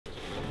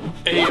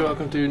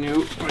welcome to a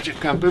new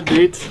Project Kamp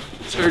update.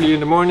 It's early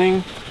in the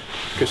morning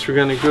because we're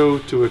gonna go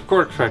to a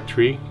cork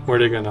factory where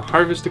they're gonna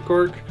harvest the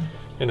cork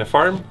in a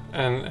farm,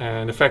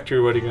 and the factory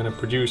where they're gonna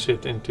produce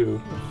it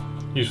into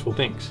useful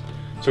things.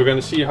 So we're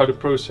gonna see how the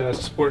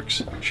process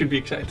works. Should be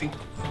exciting.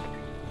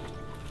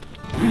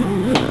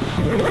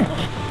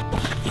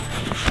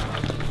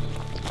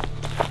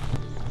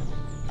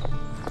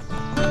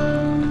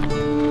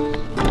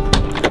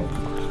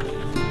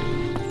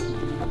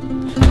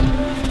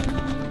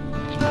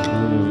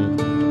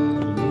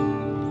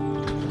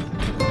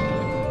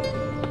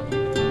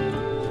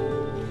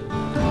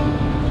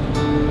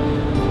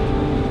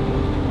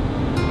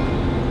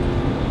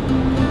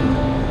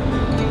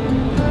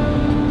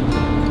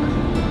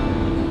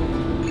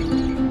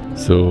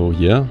 So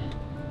yeah,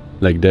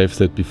 like Dave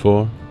said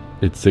before,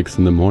 it's 6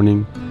 in the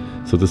morning,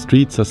 so the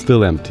streets are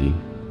still empty.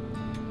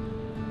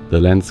 The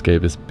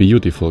landscape is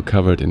beautiful,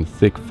 covered in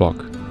thick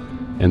fog,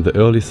 and the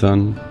early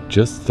sun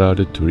just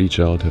started to reach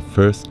out her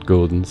first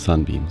golden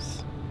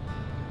sunbeams.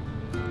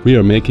 We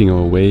are making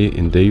our way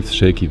in Dave's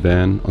shaky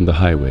van on the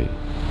highway.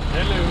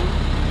 Hello!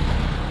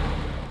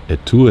 A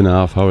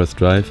 2.5 hours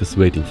drive is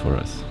waiting for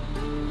us.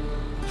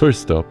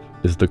 First stop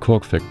is the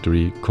cork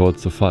factory called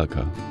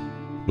Sofalka,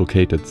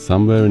 located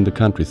somewhere in the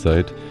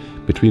countryside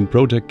between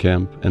Project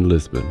Kamp and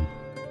Lisbon.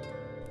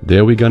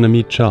 There we're gonna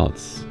meet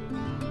Charles.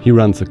 He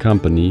runs a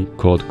company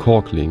called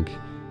Cork Link,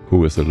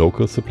 who is a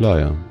local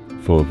supplier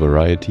for a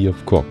variety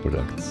of cork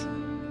products.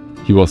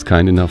 He was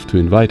kind enough to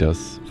invite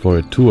us for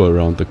a tour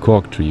around the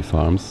cork tree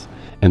farms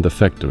and the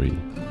factory.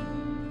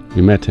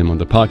 We met him on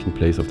the parking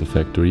place of the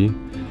factory,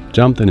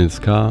 jumped in his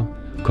car,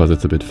 cause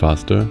it's a bit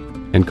faster,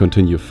 and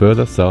continue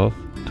further south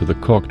to the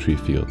cork tree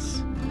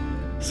fields.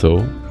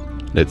 So,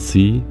 let's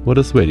see what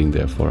is waiting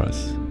there for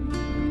us.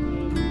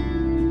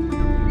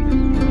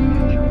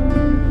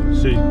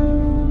 See.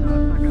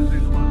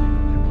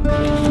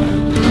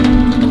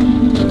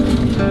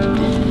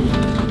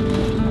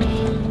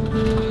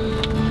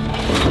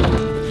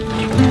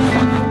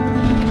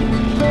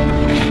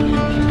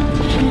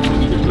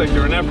 Looks like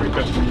you're in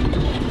Africa.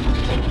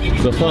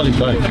 Safari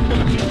time.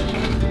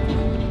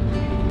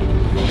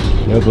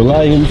 We have the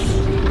lions,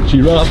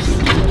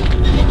 giraffes.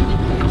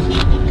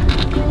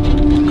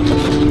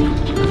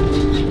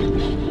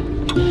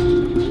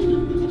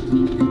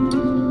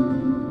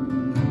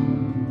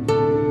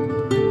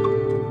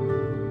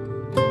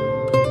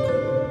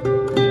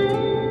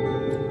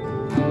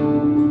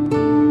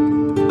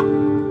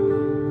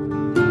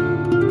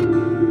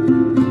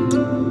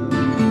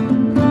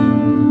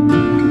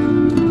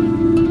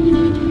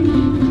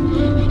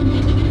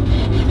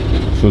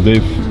 So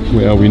Dave,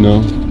 where are we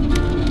now?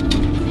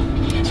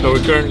 So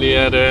we're currently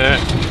at a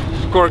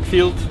cork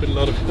field with a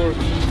lot of cork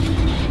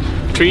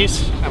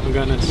trees, and we're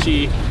gonna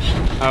see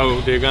how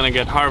they're gonna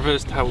get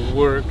harvested, how it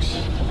works.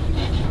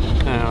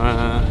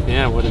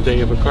 Yeah, what a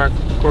day of a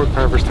cork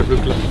harvester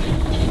look like.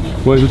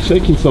 Why is it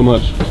shaking so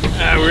much?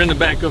 We're in the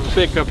back of a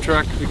pickup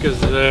truck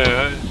because,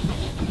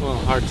 well,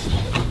 hard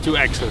to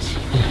access.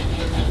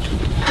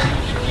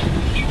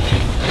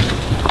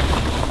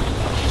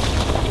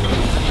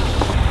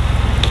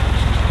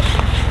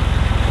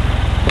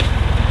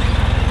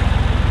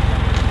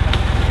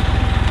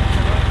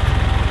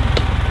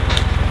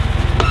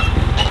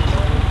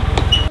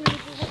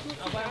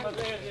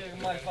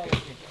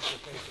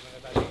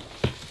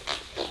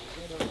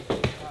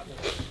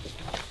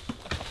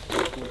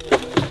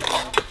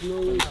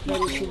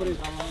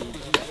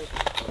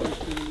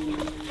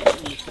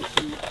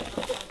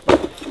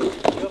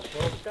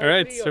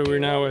 Alright, so we're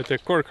now at the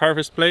cork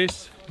harvest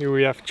place. Here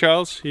we have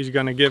Charles. He's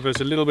gonna give us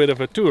a little bit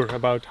of a tour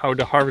about how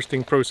the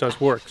harvesting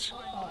process works.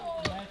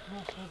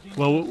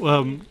 Well,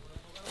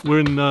 we're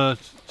in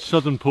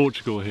southern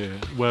Portugal here,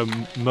 where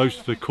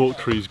most of the cork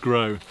trees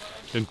grow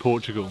in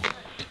Portugal.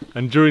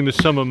 And during the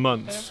summer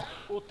months,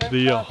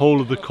 the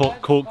whole of the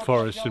cork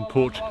forests in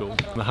Portugal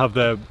have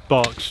their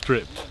bark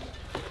stripped.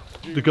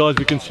 The guys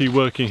we can see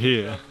working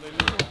here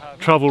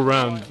travel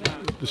around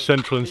the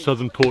central and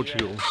southern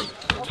Portugal,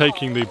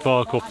 taking the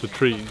bark off the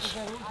trees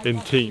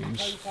in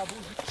teams.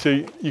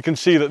 So you can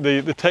see that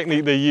the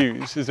technique they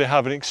use is they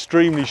have an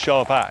extremely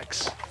sharp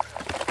axe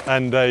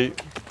and they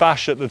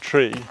bash at the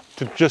tree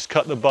to just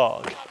cut the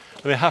bark.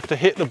 And they have to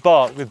hit the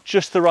bark with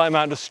just the right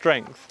amount of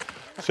strength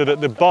so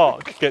that the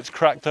bark gets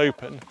cracked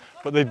open,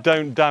 but they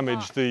don't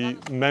damage the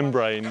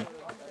membrane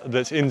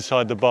that's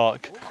inside the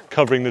bark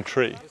covering the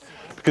tree.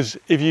 Because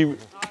if you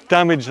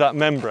damage that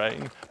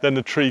membrane, then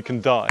the tree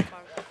can die.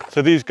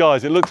 So these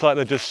guys, it looks like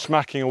they're just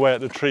smacking away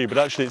at the tree, but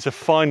actually it's a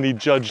finely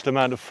judged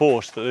amount of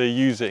force that they're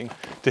using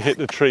to hit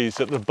the trees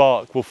so that the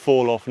bark will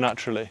fall off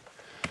naturally.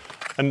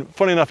 And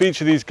funny enough,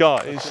 each of these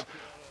guys,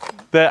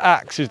 their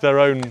axe is their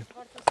own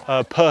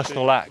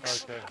personal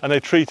axe, and they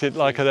treat it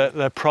like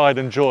their pride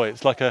and joy.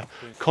 It's like a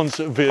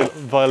concert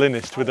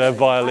violinist with their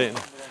violin.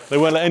 They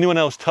won't let anyone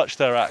else touch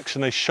their axe,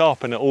 and they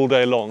sharpen it all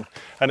day long,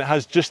 and it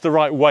has just the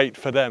right weight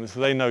for them, so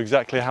they know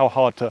exactly how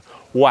hard to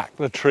whack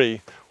the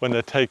tree when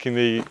they're taking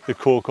the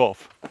cork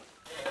off.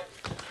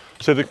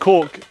 So the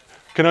cork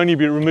can only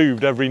be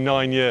removed every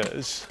 9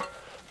 years,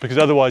 because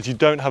otherwise you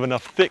don't have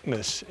enough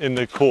thickness in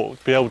the cork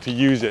to be able to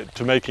use it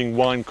to making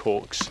wine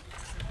corks.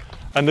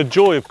 And the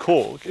joy of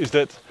cork is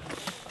that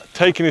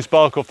taking this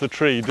bark off the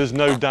tree does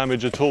no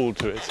damage at all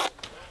to it,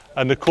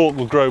 and the cork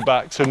will grow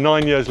back. So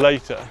 9 years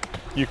later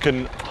you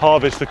can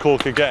harvest the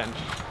cork again.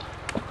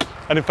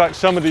 And in fact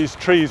some of these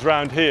trees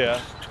around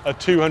here are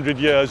 200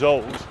 years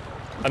old,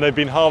 and they've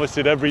been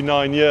harvested every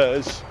 9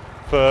 years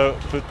for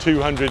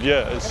 200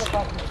 years.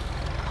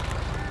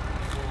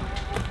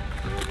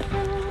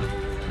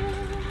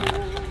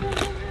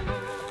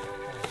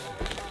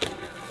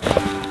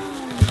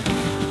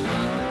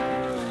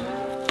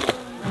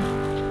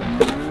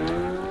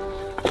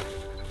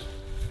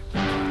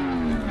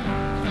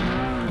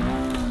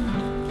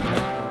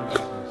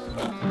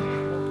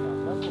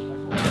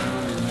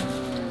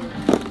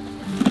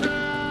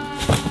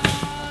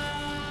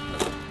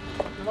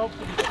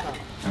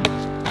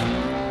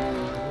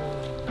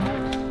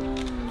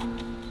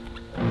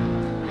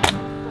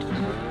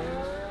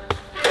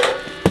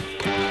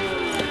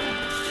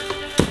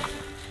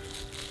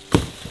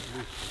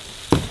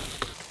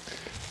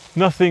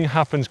 Nothing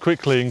happens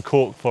quickly in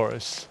cork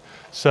forests.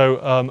 So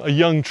a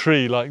young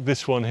tree like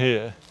this one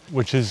here,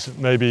 which is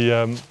maybe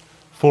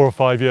 4 or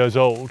 5 years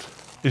old,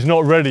 is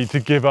not ready to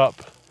give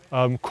up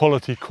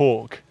quality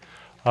cork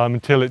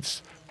until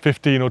it's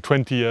 15 or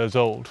 20 years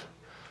old.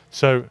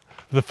 So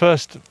the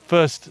first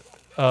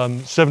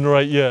 7 or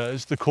 8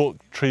 years, the cork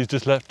tree is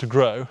just left to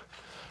grow.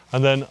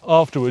 And then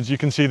afterwards, you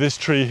can see this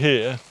tree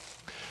here.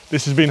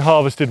 This has been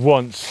harvested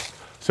once.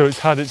 So it's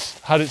had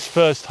its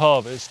first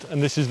harvest,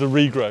 and this is the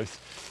regrowth.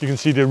 You can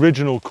see the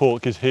original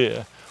cork is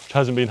here, which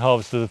hasn't been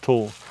harvested at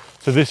all.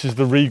 So this is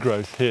the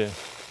regrowth here.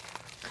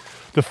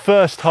 The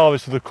first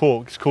harvest of the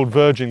cork is called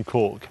virgin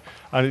cork,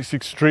 and it's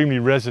extremely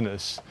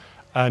resinous,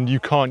 and you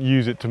can't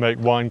use it to make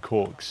wine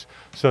corks.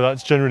 So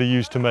that's generally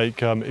used to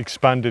make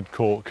expanded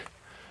cork.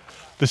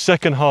 The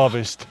second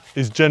harvest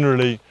is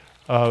generally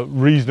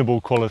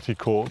reasonable quality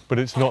cork, but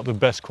it's not the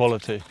best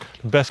quality.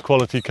 The best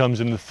quality comes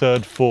in the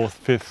third, fourth,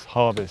 fifth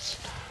harvest.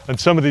 And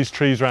some of these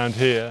trees around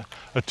here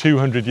are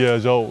 200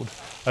 years old,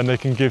 and they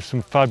can give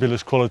some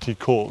fabulous quality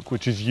cork,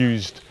 which is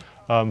used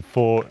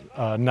for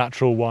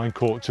natural wine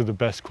corks of the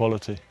best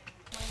quality.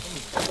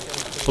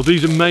 Well,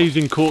 these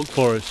amazing cork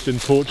forests in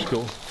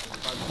Portugal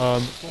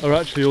are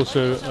actually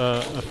also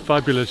a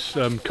fabulous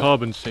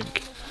carbon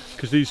sink,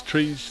 because these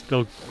trees,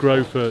 they'll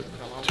grow for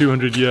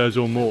 200 years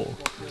or more.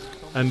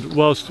 And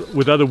whilst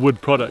with other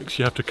wood products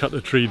you have to cut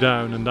the tree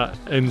down, and that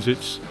ends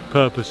its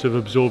purpose of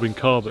absorbing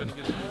carbon,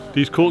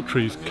 these cork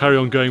trees carry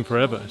on going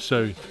forever.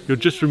 So you're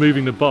just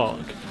removing the bark,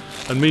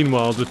 and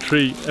meanwhile the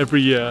tree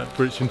every year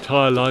for its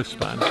entire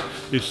lifespan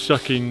is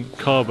sucking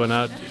carbon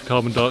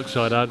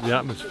dioxide out of the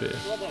atmosphere.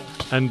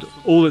 And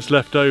all that's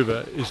left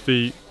over is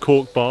the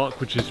cork bark,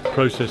 which is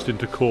processed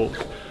into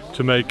cork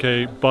to make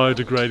a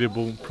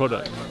biodegradable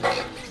product.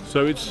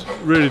 So it's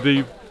really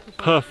the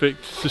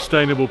perfect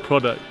sustainable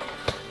product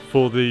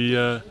for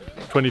the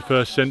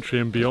 21st century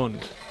and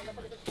beyond.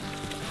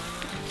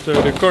 So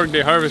the cork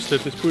they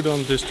harvested is put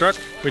on this truck,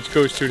 which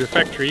goes to the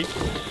factory,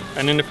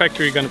 and in the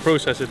factory we're going to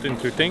process it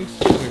into things.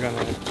 We're going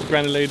to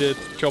granulate it,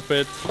 chop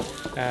it,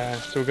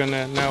 so we're going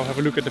to now have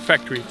a look at the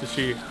factory to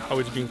see how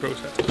it's being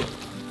processed.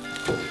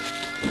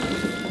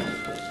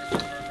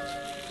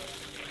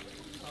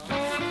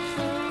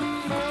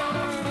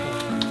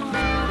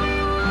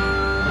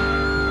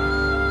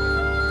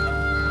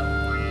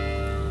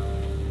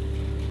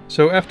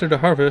 So after the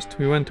harvest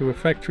we went to a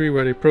factory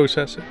where they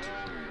process it.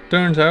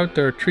 Turns out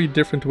there are 3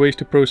 different ways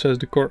to process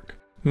the cork: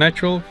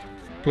 natural,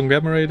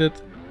 conglomerated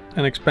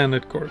and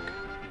expanded cork.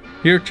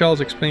 Here Charles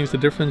explains the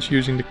difference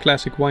using the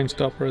classic wine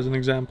stopper as an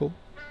example.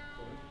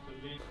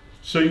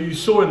 So you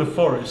saw in the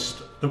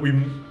forest that we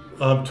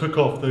took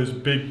off those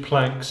big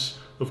planks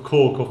of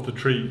cork off the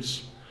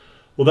trees.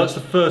 Well, that's the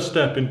first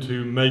step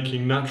into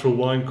making natural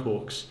wine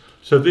corks.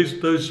 So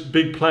those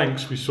big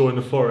planks we saw in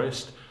the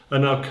forest are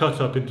now cut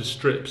up into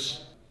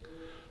strips.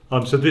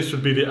 So this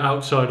would be the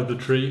outside of the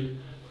tree,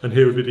 and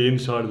here would be the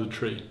inside of the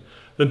tree.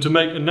 Then to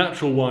make a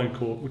natural wine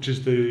cork, which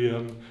is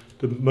the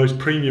most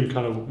premium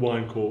kind of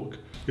wine cork,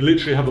 you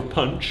literally have a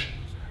punch,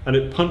 and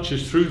it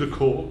punches through the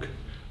cork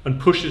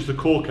and pushes the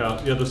cork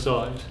out the other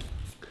side.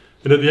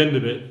 And at the end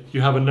of it,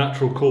 you have a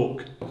natural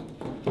cork.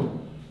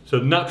 So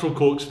natural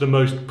corks are the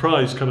most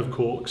prized kind of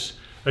corks,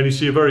 and you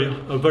see a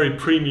very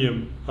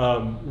premium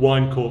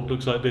wine cork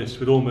looks like this,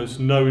 with almost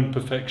no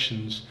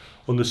imperfections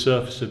on the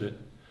surface of it.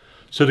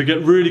 So to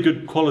get really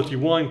good quality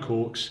wine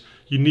corks,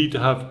 you need to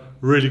have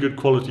really good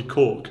quality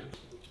cork.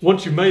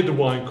 Once you've made the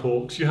wine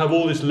corks, you have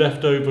all this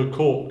leftover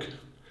cork.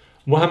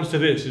 And what happens to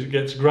this is it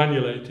gets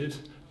granulated,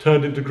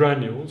 turned into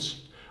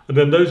granules, and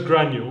then those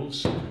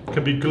granules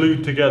can be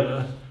glued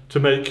together to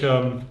make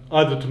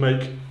either to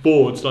make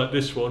boards like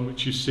this one,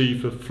 which you see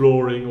for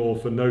flooring or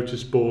for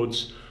notice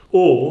boards,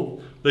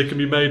 or they can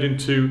be made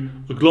into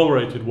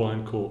agglomerated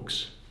wine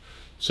corks.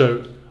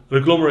 So an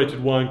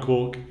agglomerated wine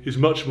cork is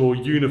much more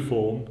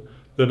uniform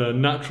than a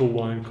natural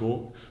wine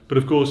cork, but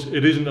of course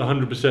it isn't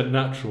 100%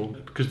 natural,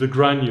 because the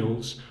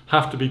granules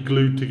have to be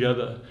glued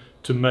together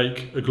to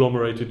make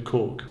agglomerated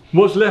cork.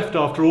 What's left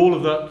after all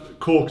of that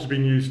cork has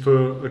been used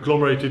for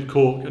agglomerated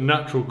cork and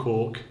natural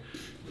cork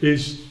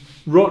is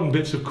rotten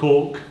bits of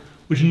cork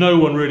which no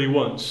one really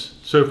wants.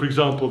 So for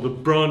example, the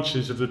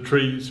branches of the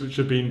trees which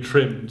have been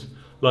trimmed,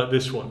 like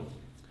this one.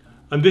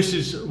 And this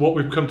is what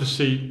we've come to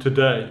see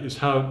today, is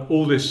how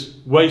all this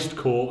waste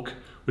cork,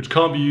 which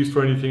can't be used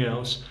for anything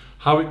else,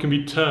 how it can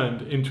be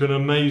turned into an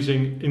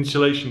amazing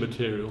insulation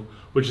material,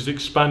 which is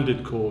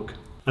expanded cork.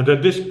 And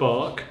then this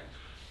bark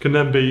can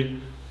then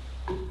be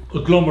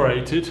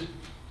agglomerated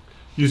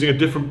using a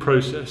different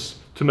process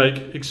to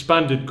make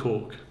expanded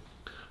cork.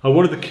 And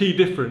one of the key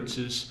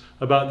differences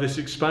about this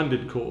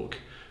expanded cork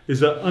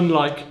is that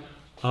unlike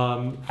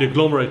the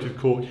agglomerated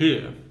cork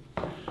here,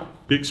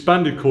 the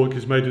expanded cork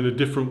is made in a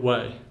different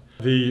way.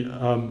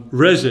 The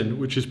resin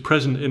which is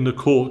present in the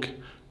cork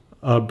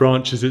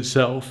branches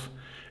itself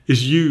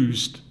is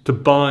used to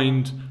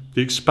bind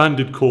the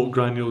expanded cork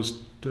granules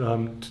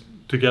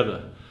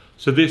together.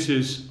 So this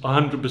is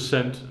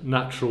 100%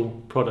 natural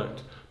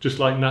product, just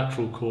like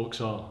natural corks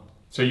are.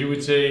 So you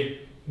would say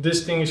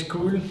this thing is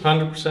cool,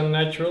 100%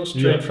 natural,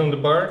 straight from the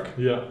bark?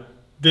 Yeah.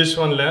 This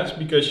one less,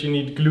 because you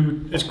need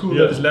glue. It's cool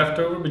that it's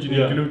leftover, but you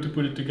need glue to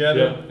put it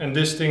together. And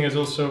this thing is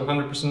also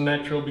 100%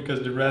 natural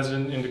because the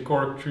resin in the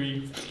cork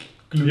tree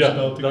glues it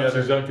all together. That's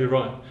exactly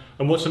right.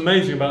 And what's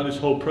amazing about this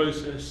whole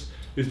process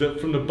is that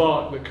from the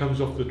bark that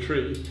comes off the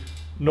tree,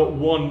 not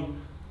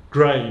one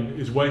grain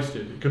is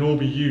wasted. It can all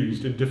be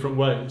used in different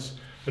ways.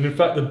 And in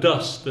fact, the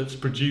dust that's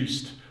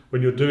produced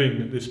when you're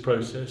doing this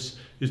process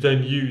is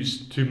then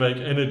used to make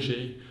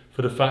energy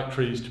for the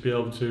factories to be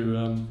able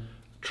to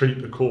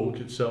treat the cork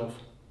itself.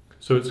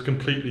 So it's a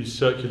completely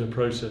circular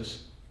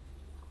process.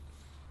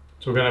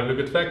 So we're gonna have a look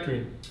at the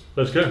factory.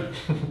 Let's go.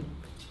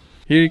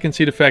 Here you can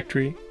see the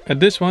factory. At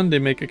this one they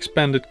make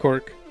expanded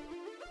cork.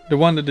 The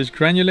one that is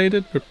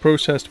granulated but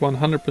processed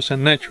 100%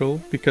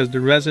 natural because the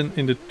resin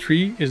in the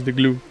tree is the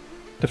glue.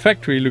 The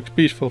factory looks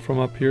peaceful from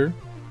up here.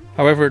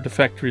 However, the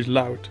factory is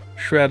loud.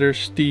 Shredders,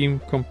 steam,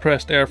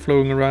 compressed air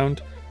flowing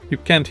around. You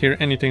can't hear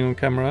anything on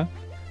camera.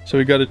 So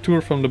we got a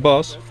tour from the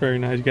boss, very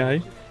nice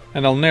guy,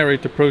 and I'll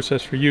narrate the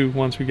process for you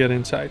once we get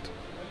inside.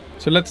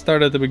 So let's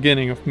start at the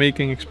beginning of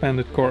making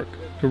expanded cork,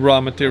 the raw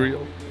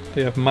material.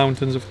 They have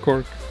mountains of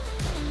cork.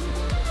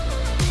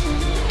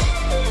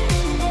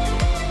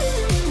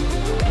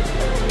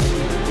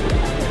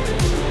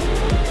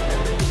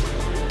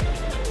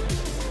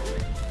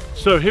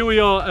 So here we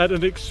are at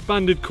an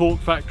expanded cork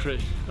factory.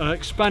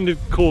 Expanded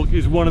cork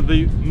is one of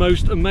the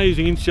most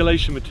amazing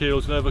insulation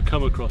materials I've ever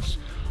come across.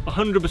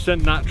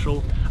 100%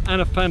 natural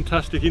and a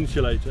fantastic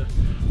insulator.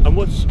 And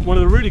what's one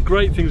of the really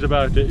great things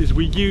about it is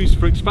we use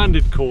for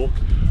expanded cork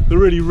the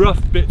really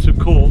rough bits of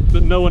cork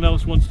that no one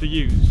else wants to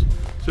use.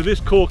 So this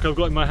cork I've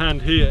got in my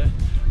hand here,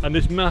 and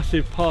this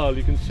massive pile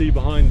you can see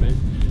behind me,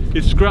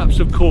 is scraps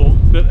of cork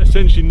that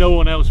essentially no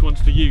one else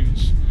wants to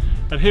use.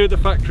 And here at the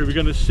factory we're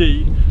going to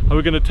see how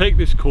we're going to take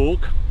this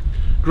cork,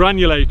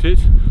 granulate it,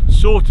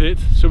 sort it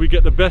so we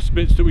get the best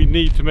bits that we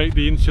need to make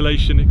the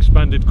insulation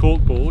expanded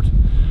cork board,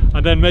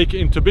 and then make it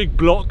into big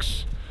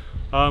blocks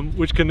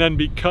which can then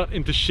be cut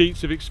into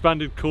sheets of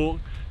expanded cork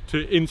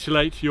to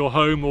insulate your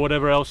home or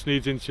whatever else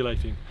needs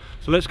insulating.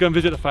 So let's go and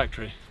visit the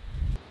factory.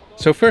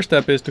 So first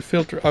step is to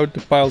filter out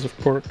the piles of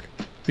cork,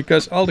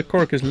 because all the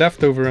cork is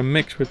left over and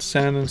mixed with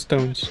sand and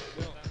stones.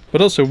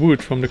 But also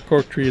wood from the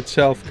cork tree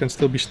itself can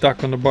still be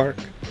stuck on the bark.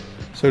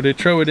 So they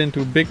throw it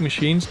into big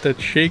machines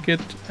that shake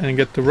it and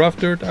get the rough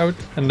dirt out,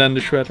 and then the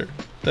shredder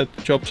that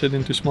chops it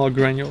into small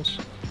granules.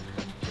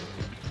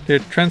 They're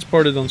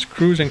transported on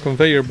screws and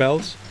conveyor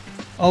belts,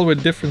 all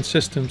with different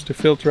systems to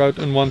filter out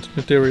unwanted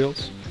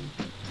materials.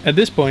 At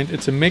this point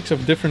it's a mix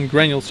of different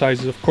granule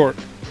sizes of cork,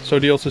 so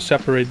they also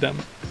separate them.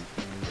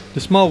 The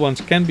small ones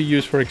can be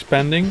used for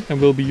expanding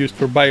and will be used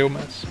for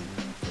biomass.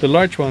 The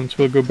large ones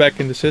will go back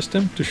in the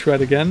system to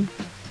shred again,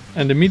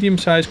 and the medium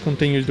size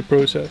continues the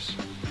process.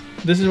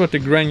 This is what the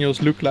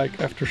granules look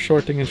like after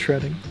sorting and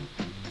shredding.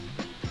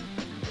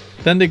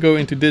 Then they go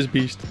into this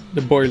beast,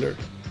 the boiler.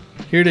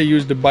 Here they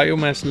use the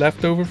biomass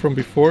leftover from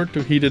before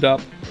to heat it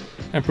up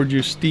and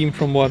produce steam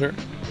from water.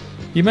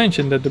 He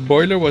mentioned that the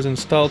boiler was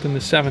installed in the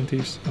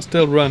 70s and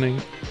still running,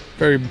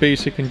 very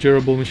basic and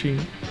durable machine.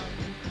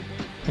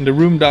 And the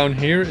room down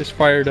here is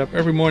fired up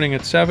every morning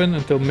at 7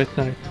 until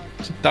midnight.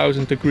 It's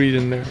 1000 degrees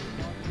in there.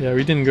 Yeah,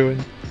 we didn't go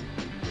in.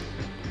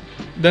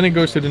 Then it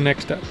goes to the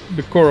next step,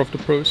 the core of the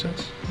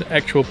process, the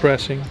actual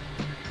pressing.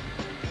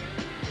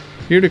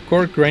 Here the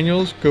cork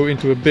granules go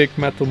into a big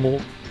metal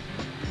mold.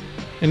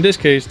 In this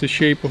case the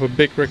shape of a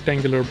big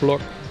rectangular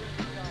block.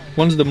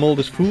 Once the mold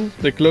is full,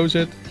 they close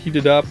it, heat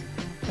it up,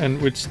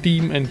 and with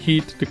steam and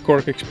heat the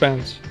cork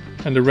expands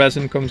and the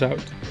resin comes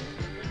out.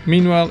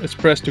 Meanwhile it's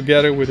pressed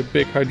together with a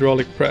big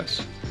hydraulic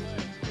press.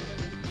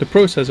 The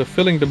process of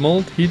filling the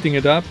mold, heating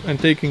it up and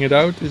taking it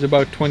out is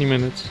about 20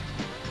 minutes.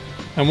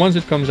 And once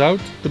it comes out,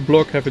 the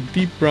block have a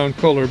deep brown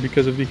color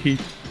because of the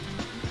heat.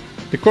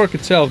 The cork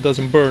itself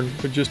doesn't burn,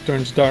 but just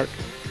turns dark.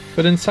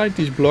 But inside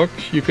these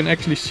blocks you can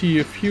actually see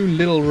a few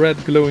little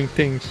red glowing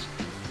things.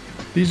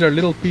 These are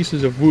little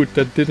pieces of wood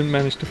that didn't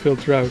manage to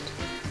filter out.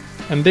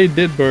 And they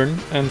did burn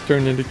and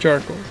turned into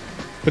charcoal.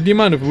 But the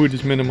amount of wood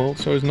is minimal,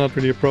 so it's not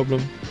really a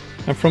problem.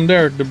 And from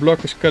there the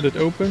block is cut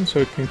open so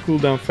it can cool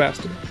down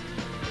faster.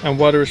 And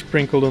water is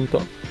sprinkled on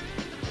top.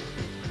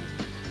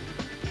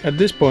 At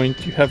this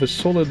point you have a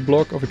solid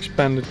block of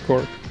expanded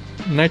cork,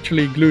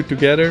 naturally glued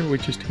together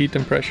with just heat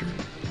and pressure.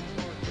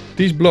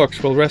 These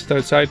blocks will rest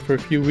outside for a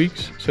few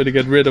weeks so they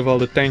get rid of all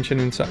the tension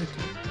inside.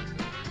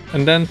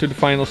 And then to the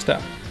final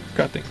step,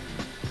 cutting.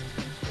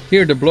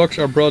 Here the blocks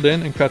are brought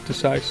in and cut to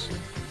size.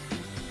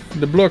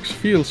 The blocks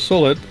feel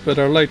solid but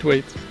are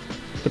lightweight.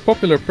 The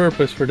popular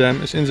purpose for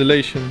them is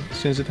insulation,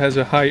 since it has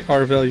a high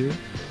R value,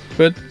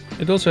 but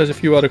it also has a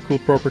few other cool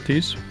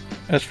properties,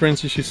 as for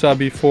instance you saw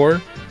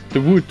before,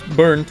 the wood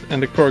burned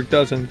and the cork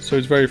doesn't, so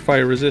it's very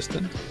fire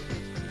resistant.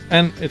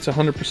 And it's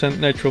 100%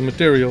 natural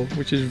material,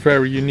 which is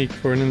very unique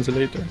for an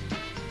insulator.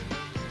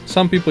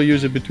 Some people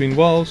use it between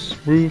walls,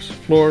 roofs,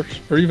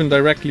 floors, or even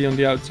directly on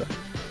the outside.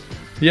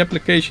 The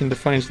application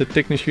defines the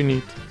thickness you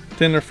need,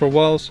 thinner for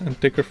walls and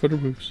thicker for the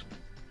roofs.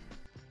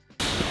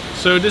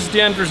 So this is the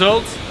end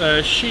result,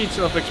 sheets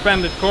of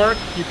expanded cork.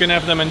 You can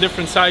have them in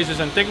different sizes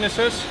and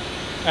thicknesses.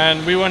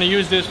 And we want to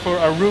use this for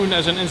our rune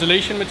as an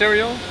insulation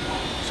material.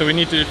 So we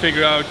need to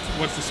figure out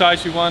what's the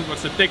size we want,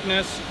 what's the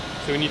thickness.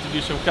 So we need to do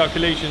some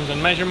calculations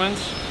and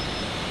measurements.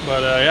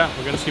 But yeah,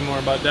 we're going to see more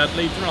about that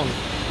later on.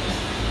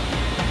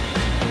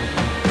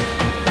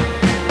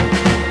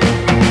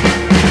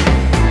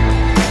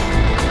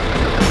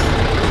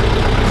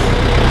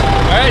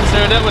 Alright,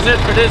 so that was it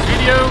for this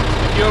video.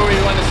 If you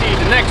already want to see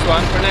the next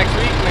one for next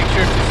week, make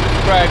sure to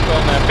subscribe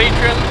on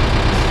Patreon.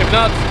 If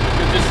not,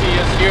 you'll just see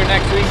us here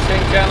next week,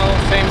 same channel,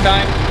 same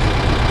time.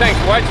 Thanks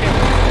for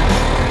watching.